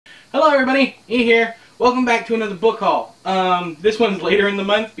Hello everybody, E here. Welcome back to another book haul. This one's later in the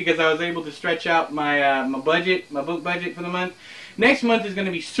month because I was able to stretch out my my book budget for the month. Next month is going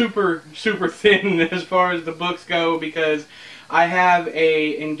to be super thin as far as the books go because I have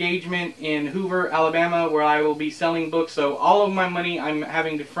a engagement in Hoover, Alabama where I will be selling books. So all of my money, I'm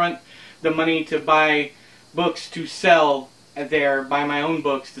having to front the money to buy books to sell there, buy my own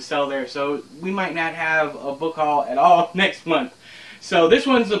books to sell there. So we might not have a book haul at all next month. So this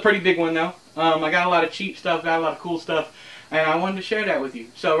one's a pretty big one though. I got a lot of cheap stuff, got a lot of cool stuff, and I wanted to share that with you.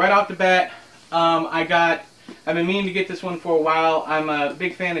 So right off the bat, I've been meaning to get this one for a while. I'm a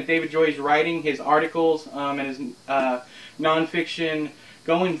big fan of David Joy's writing, his articles, and his nonfiction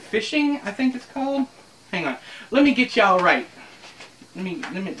Going Fishing, I think it's called. Hang on, let me get y'all right. Let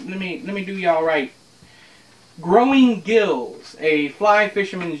me do y'all right. Growing Gills, a fly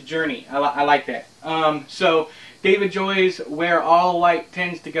fisherman's journey. I like that. So David Joy's Where All Light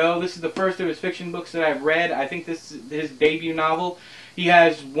Tends to Go. This is the first of his fiction books that I've read. I think this is his debut novel. He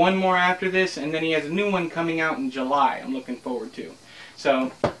has one more after this, and then he has a new one coming out in July. I'm looking forward to.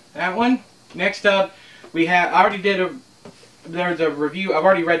 So that one. Next up, we have. There's a review. I've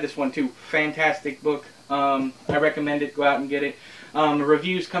already read this one too. Fantastic book. I recommend it. Go out and get it. The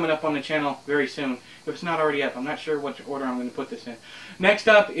review's coming up on the channel very soon. If it's not already up, I'm not sure which order I'm going to put this in. Next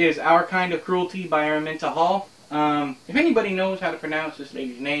up is Our Kind of Cruelty by Araminta Hall. If anybody knows how to pronounce this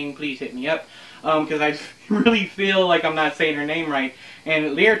lady's name, please hit me up, because I really feel like I'm not saying her name right.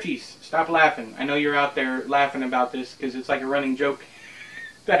 And Laertes, stop laughing. I know you're out there laughing about this, because it's like a running joke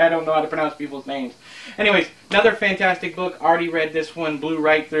that I don't know how to pronounce people's names. Anyways, another fantastic book. Already read this one, blew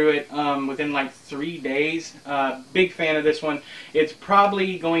right through it within like 3 days. Big fan of this one. It's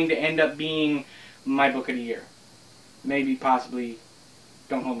probably going to end up being my book of the year. Maybe, possibly.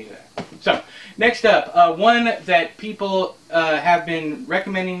 Don't hold me to that. So, next up, one that people have been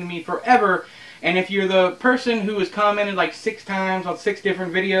recommending to me forever, and if you're the person who has commented like 6 times on 6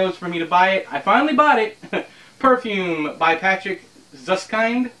 different videos for me to buy it, I finally bought it. Perfume by Patrick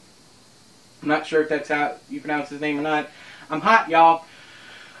Zuskind. I'm not sure if that's how you pronounce his name or not. I'm hot, y'all.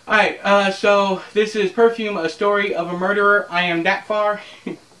 Alright, so this is Perfume, A Story of a Murderer. I am that far.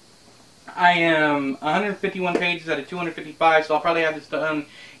 I am 151 pages out of 255, so I'll probably have this done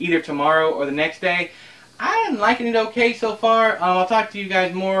either tomorrow or the next day. I'm liking it okay so far. I'll talk to you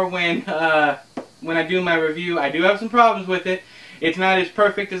guys more when I do my review. I do have some problems with it. It's not as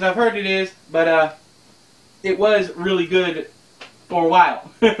perfect as I've heard it is, but it was really good for a while.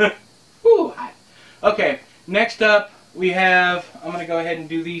 Whew. Okay, next up we have, I'm going to go ahead and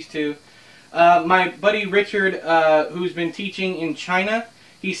do these two. My buddy Richard, who's been teaching in China,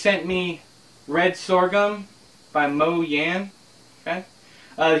 he sent me Red Sorghum by Mo Yan. Okay,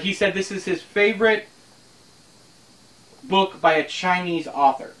 he said this is his favorite book by a Chinese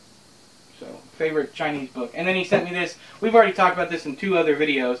author. So, favorite Chinese book. And then he sent me this. We've already talked about this in 2 other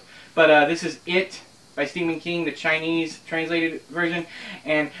videos, but this is It by Stephen King, the Chinese translated version,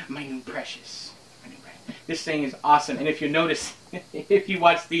 and My New Precious. This thing is awesome. And if you notice, if you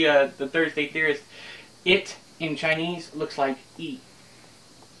watch the Thursday Theorist, It in Chinese looks like E.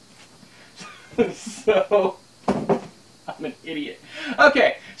 So, I'm an idiot.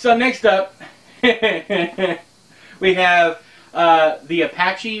 Okay, so next up, we have The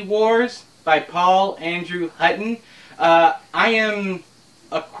Apache Wars by Paul Andrew Hutton. I am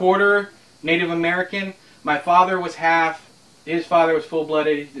a quarter Native American. My father was half. His father was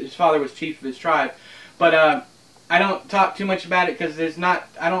full-blooded. His father was chief of his tribe. But I don't talk too much about it because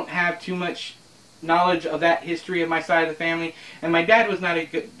I don't have too much knowledge of that history of my side of the family, and my dad was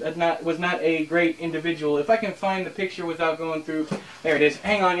not a great individual. If I can find the picture without going through, there it is.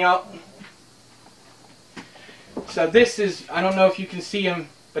 Hang on, y'all. So this is, I don't know if you can see him,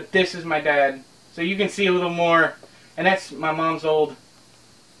 but this is my dad. So you can see a little more, and that's my mom's old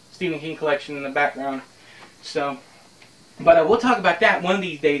Stephen King collection in the background. So, but we'll talk about that one of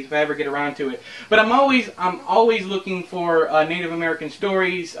these days if I ever get around to it. But I'm always looking for Native American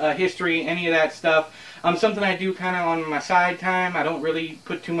stories, history, any of that stuff. Something I do kind of on my side time. I don't really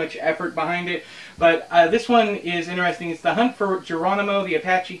put too much effort behind it. But this one is interesting. It's The Hunt for Geronimo, the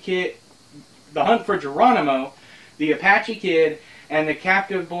Apache Kid. The Hunt for Geronimo, the Apache Kid, and the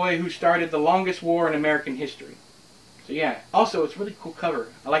captive boy who started the longest war in American history. So yeah. Also, it's a really cool cover.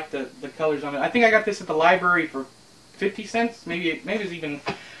 I like the colors on it. I think I got this at the library for 50 cents, maybe it's even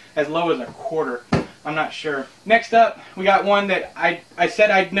as low as a quarter. I'm not sure. Next up, we got one that I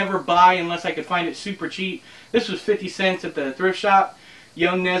said I'd never buy unless I could find it super cheap. This was 50 cents at the thrift shop.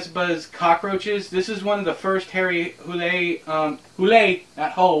 Yo Nesba's Cockroaches. This is one of the first Harry Houlet,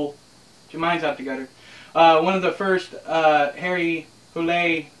 not Hole, get your minds out the gutter. One of the first Harry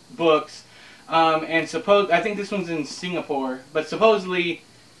Houlet books, and I think this one's in Singapore, but supposedly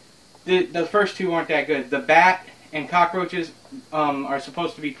the first two aren't that good. The Bat and Cockroaches are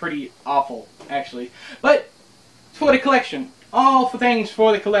supposed to be pretty awful, actually. But for the collection. All for things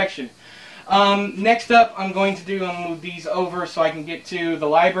for the collection. Next up, I'm going to move these over so I can get to the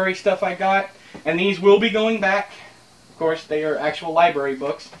library stuff I got. And these will be going back. Of course, they are actual library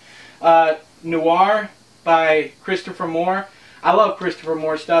books. Noir by Christopher Moore. I love Christopher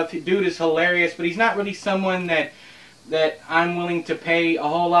Moore stuff. Dude is hilarious, but he's not really someone that I'm willing to pay a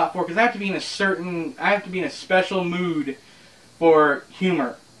whole lot for, because I have to be in a special mood for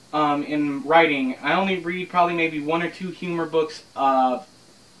humor in writing. I only read probably maybe 1 or 2 humor books a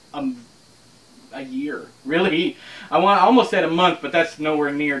year. Really, I almost said a month, but that's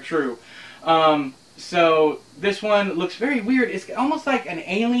nowhere near true. So this one looks very weird. It's almost like an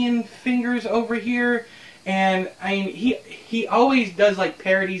alien fingers over here. And I mean, he always does like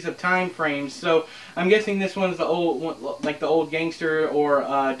parodies of time frames, so I'm guessing this one's the old, like the old gangster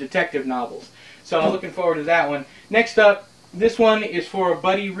or detective novels. So I'm looking forward to that one. Next up, this one is for a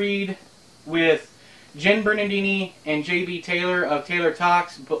buddy read with Jen Bernardini and JB Taylor of Taylor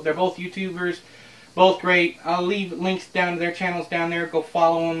Talks. They're both YouTubers, both great. I'll leave links down to their channels down there. Go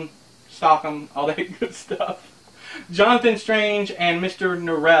follow them, stalk them, all that good stuff. Jonathan Strange and Mr.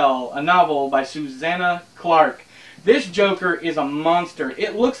 Norrell, a novel by Susanna Clark. This Joker is a monster.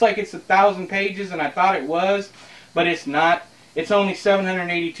 It looks like it's 1,000 pages, and I thought it was, but it's not. It's only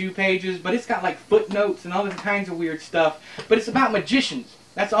 782 pages, but it's got like footnotes and all kinds of weird stuff. But it's about magicians.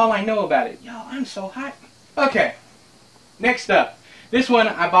 That's all I know about it. Y'all, I'm so hot. Okay, next up. This one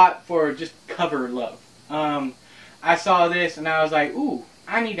I bought for just cover love. I saw this, and I was like, ooh,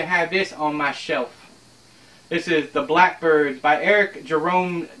 I need to have this on my shelf. This is The Blackbirds by Eric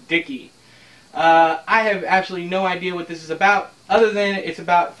Jerome Dickey. I have absolutely no idea what this is about, other than it's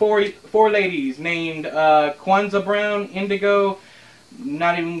about four ladies named Kwanzaa Brown, Indigo,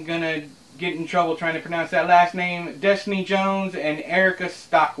 not even going to get in trouble trying to pronounce that last name, Destiny Jones, and Erica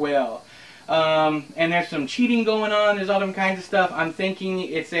Stockwell. And there's some cheating going on, there's all them kinds of stuff. I'm thinking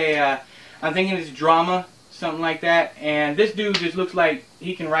it's drama, something like that. And this dude just looks like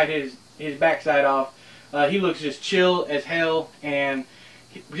he can write his backside off. He looks just chill as hell, and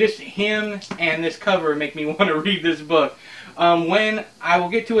just him and this cover make me want to read this book. When I will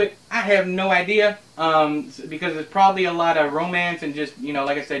get to it, I have no idea, because it's probably a lot of romance and just, you know,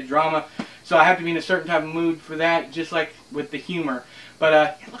 like I said, drama. So I have to be in a certain type of mood for that, just like with the humor. But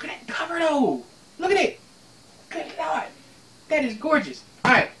yeah, look at that cover though! Look at it! Good Lord! That is gorgeous!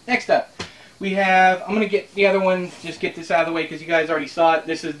 Alright, next up. We have, I'm going to get the other one, just get this out of the way because you guys already saw it.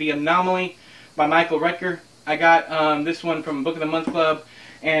 This is The Anomaly by Michael Rutger. I got this one from Book of the Month Club,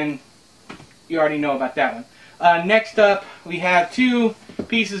 and you already know about that one. Next up, we have 2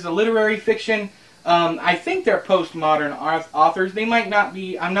 pieces of literary fiction. I think they're postmodern authors. They might not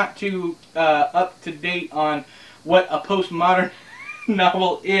be. I'm not too up to date on what a postmodern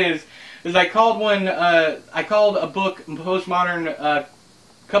novel is. Because I called a book postmodern a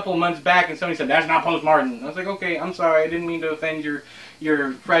couple months back, and somebody said that's not postmodern. I was like, okay, I'm sorry, I didn't mean to offend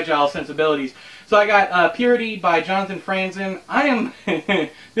your fragile sensibilities. So I got Purity by Jonathan Franzen. I am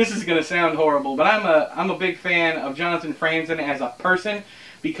this is gonna sound horrible, but I'm a big fan of Jonathan Franzen as a person,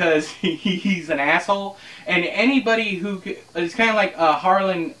 because he's an asshole. And anybody who is kind of like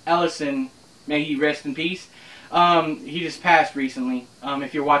Harlan Ellison, may he rest in peace. He just passed recently.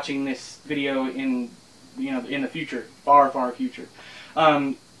 If you're watching this video in the future, far future.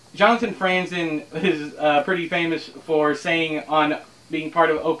 Jonathan Franzen is pretty famous for saying on being part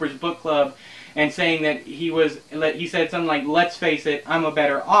of Oprah's book club and saying that he said something like, let's face it, I'm a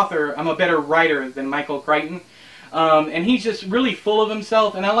better author, I'm a better writer than Michael Crichton. And he's just really full of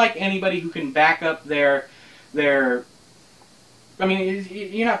himself, and I like anybody who can back up their I mean,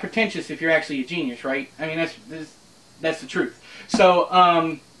 you're not pretentious if you're actually a genius, right? I mean, that's the truth.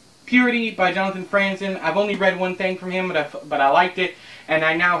 So, Purity by Jonathan Franzen. I've only read one thing from him, but I liked it, and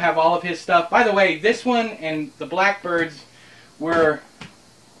I now have all of his stuff. By the way, this one and The Blackbirds were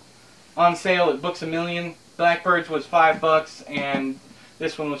on sale at Books A Million. Blackbirds was $5, and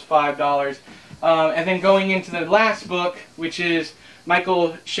this one was $5. And then going into the last book, which is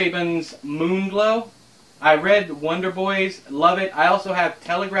Michael Chabon's Moonglow. I read Wonder Boys, love it. I also have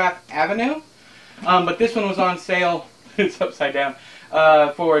Telegraph Avenue, but this one was on sale. It's upside down.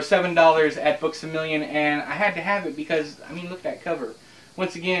 For $7 at Books A Million, and I had to have it because, I mean, look at that cover.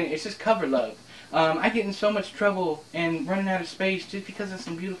 Once again, it's just cover love. I get in so much trouble and running out of space just because of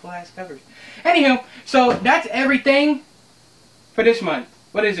some beautiful ass covers. Anywho, so that's everything for this month.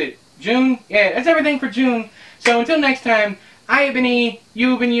 What is it? June? Yeah, that's everything for June. So until next time, I have been E,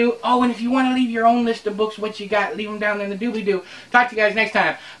 you have been you. Oh, and if you want to leave your own list of books, what you got, leave them down there in the doobly-doo. Talk to you guys next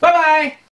time. Bye-bye!